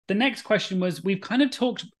the next question was, we've kind of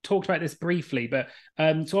talked about this briefly, but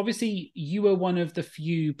so obviously you were one of the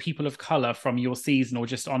few people of color from your season or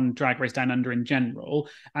just on Drag Race Down Under in general.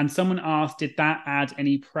 And someone asked, did that add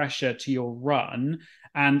any pressure to your run?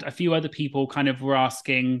 And a few other people kind of were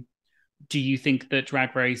asking, do you think that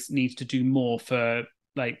Drag Race needs to do more for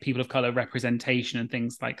like people of color representation and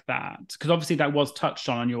things like that? Because obviously that was touched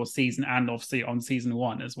on your season and obviously on season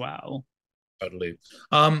one as well. Totally.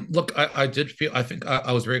 Look, I did feel, I think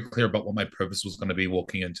I was very clear about what my purpose was going to be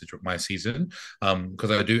walking into my season.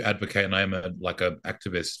 Because I do advocate and I am like a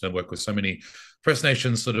activist and work with so many First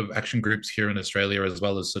Nations sort of action groups here in Australia, as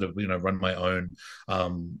well as sort of, run my own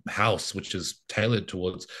house, which is tailored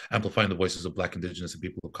towards amplifying the voices of Black, Indigenous, and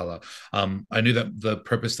people of color. I knew that the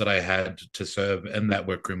purpose that I had to serve in that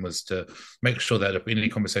workroom was to make sure that if any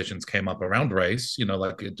conversations came up around race,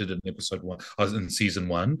 like it did in episode one, I was in season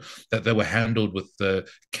one, that they were handled with the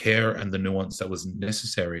care and the nuance that was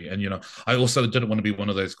necessary. And, I also didn't want to be one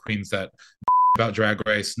of those queens that about Drag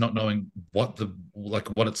Race, not knowing what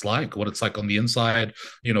it's like on the inside,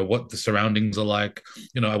 what the surroundings are like.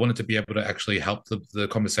 I wanted to be able to actually help the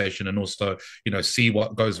conversation and also, see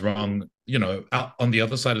what goes wrong, out on the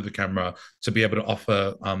other side of the camera, to be able to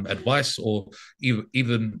offer advice or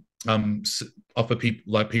even offer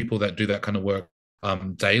people that do that kind of work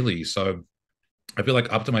daily. So I feel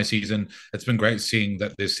like after my season, it's been great seeing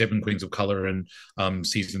that there's 7 queens of color in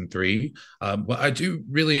season 3. But I do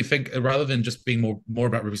really think, rather than just being more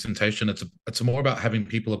about representation, it's more about having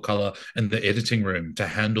people of color in the editing room to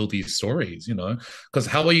handle these stories. Because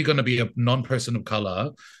how are you going to be a non-person of color?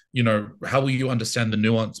 How will you understand the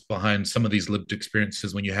nuance behind some of these lived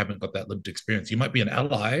experiences when you haven't got that lived experience? You might be an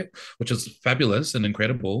ally, which is fabulous and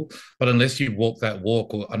incredible, but unless you walk that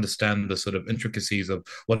walk or understand the sort of intricacies of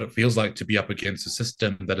what it feels like to be up against a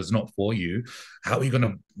system that is not for you, how are you going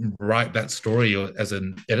to write that story as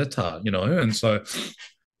an editor? And so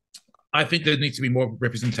I think there needs to be more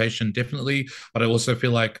representation, definitely, but I also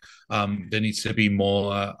feel like there needs to be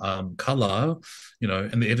more color,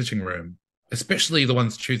 in the editing room, especially the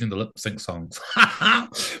ones choosing the lip sync songs.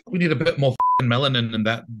 We need a bit more melanin in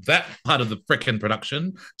that part of the freaking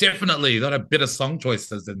production. Definitely, they have better song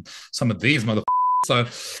choices than some of these mother. So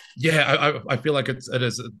yeah, I feel like it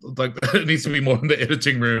is like it needs to be more in the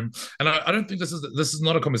editing room, and I don't think this is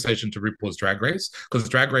not a conversation to RuPaul's Drag Race, because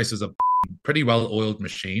Drag Race is a pretty well-oiled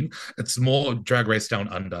machine. It's more Drag Race Down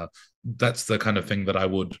Under. That's the kind of thing that I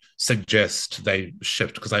would suggest they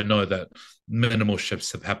shift, because I know that minimal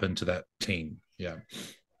shifts have happened to that team. Yeah.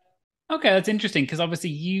 Okay, that's interesting because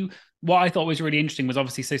obviously what I thought was really interesting was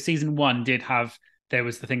obviously, so season one there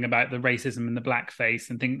was the thing about the racism and the blackface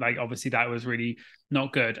and things like, obviously that was really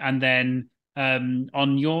not good. And then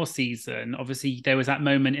on your season, obviously there was that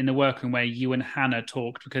moment in the workroom where you and Hannah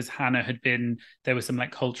talked, because Hannah there was some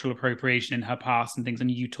like cultural appropriation in her past and things, and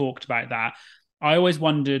you talked about that. I always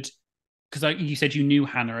wondered, because you said you knew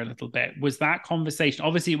Hannah a little bit, was that conversation,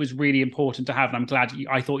 obviously it was really important to have, and I'm glad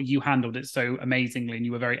I thought you handled it so amazingly and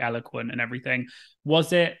you were very eloquent and everything.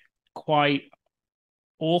 Was it quite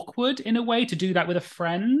awkward in a way to do that with a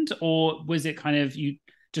friend, or was it kind of, you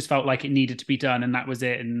just felt like it needed to be done and that was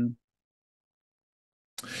it? And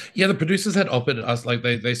Yeah, the producers had offered us, like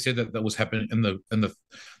they said that was happening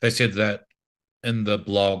they said that in the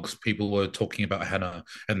blogs, people were talking about Hannah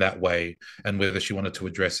in that way and whether she wanted to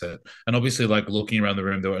address it. And obviously, like looking around the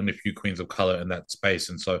room, there were only a few queens of color in that space.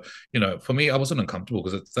 And so, for me, I wasn't uncomfortable,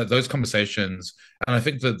 because it's those conversations. And I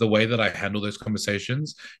think that the way that I handle those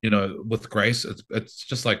conversations, with grace, it's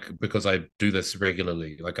just like, because I do this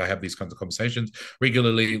regularly, like I have these kinds of conversations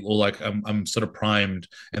regularly, or like I'm sort of primed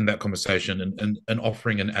in that conversation, and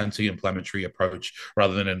offering an anti-inflammatory approach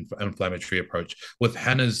rather than an inflammatory approach. With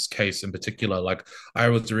Hannah's case in particular, like I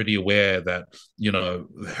was already aware that,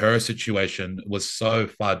 her situation was so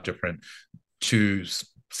far different to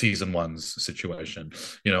season one's situation.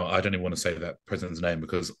 I don't even want to say that person's name,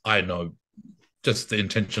 because I know just the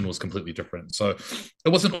intention was completely different. So it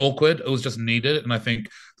wasn't awkward. It was just needed. And I think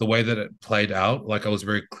the way that it played out, like I was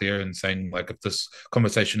very clear in saying, like, if this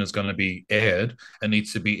conversation is going to be aired, it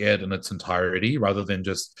needs to be aired in its entirety, rather than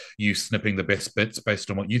just you snipping the best bits based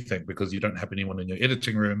on what you think, because you don't have anyone in your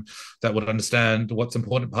editing room that would understand what's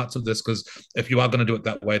important parts of this. Because if you are going to do it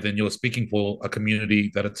that way, then you're speaking for a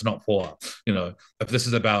community that it's not for. If this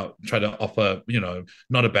is about trying to offer,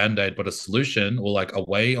 not a band-aid, but a solution, or like a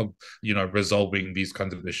way of, resolving these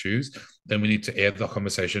kinds of issues, then we need to air the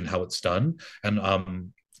conversation how it's done.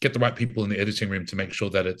 And get the right people in the editing room to make sure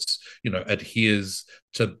that it's, adheres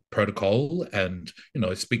to protocol, and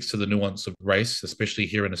it speaks to the nuance of race, especially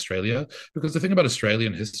here in Australia. Because the thing about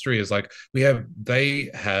Australian history is like they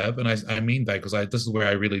have, and I mean they, because this is where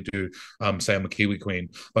I really do say I'm a Kiwi queen,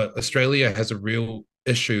 but Australia has a real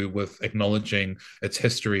issue with acknowledging its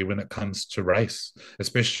history when it comes to race,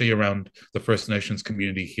 especially around the First Nations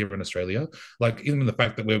community here in Australia. Like, even the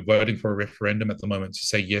fact that we're voting for a referendum at the moment to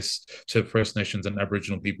say yes to First Nations and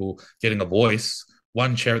Aboriginal people getting a voice,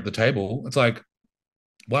 one chair at the table. It's like,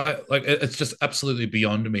 why? Like, it's just absolutely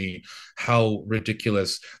beyond me how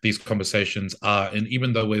ridiculous these conversations are. And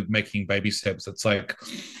even though we're making baby steps, it's like,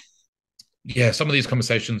 yeah, some of these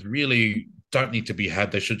conversations really don't need to be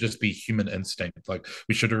had. They should just be human instinct. Like,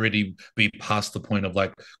 we should already be past the point of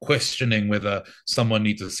like questioning whether someone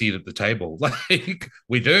needs a seat at the table. Like,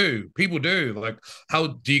 we do, people do. Like, how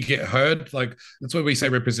do you get heard? Like, that's where we say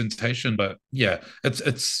representation. But yeah,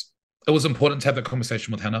 it was important to have that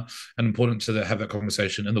conversation with Hannah, and important to have that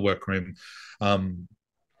conversation in the workroom.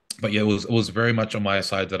 But yeah, it was very much on my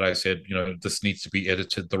side that I said, this needs to be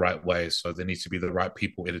edited the right way. So there needs to be the right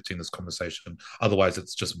people editing this conversation. Otherwise,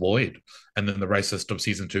 it's just void. And then the racist of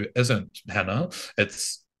season 2 isn't Hannah,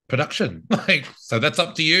 it's production. Like, so that's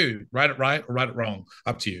up to you. Write it right or write it wrong.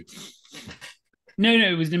 Up to you. No,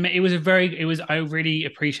 I really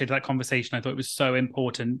appreciated that conversation. I thought it was so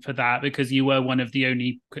important for that, because you were one of the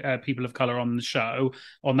only people of color on the show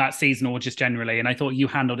on that season, or just generally. And I thought you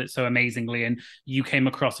handled it so amazingly, and you came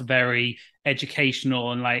across very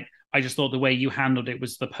educational, and like, I just thought the way you handled it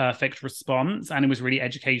was the perfect response, and it was really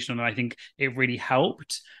educational. And I think it really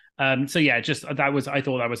helped. So yeah, I thought that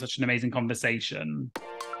was such an amazing conversation.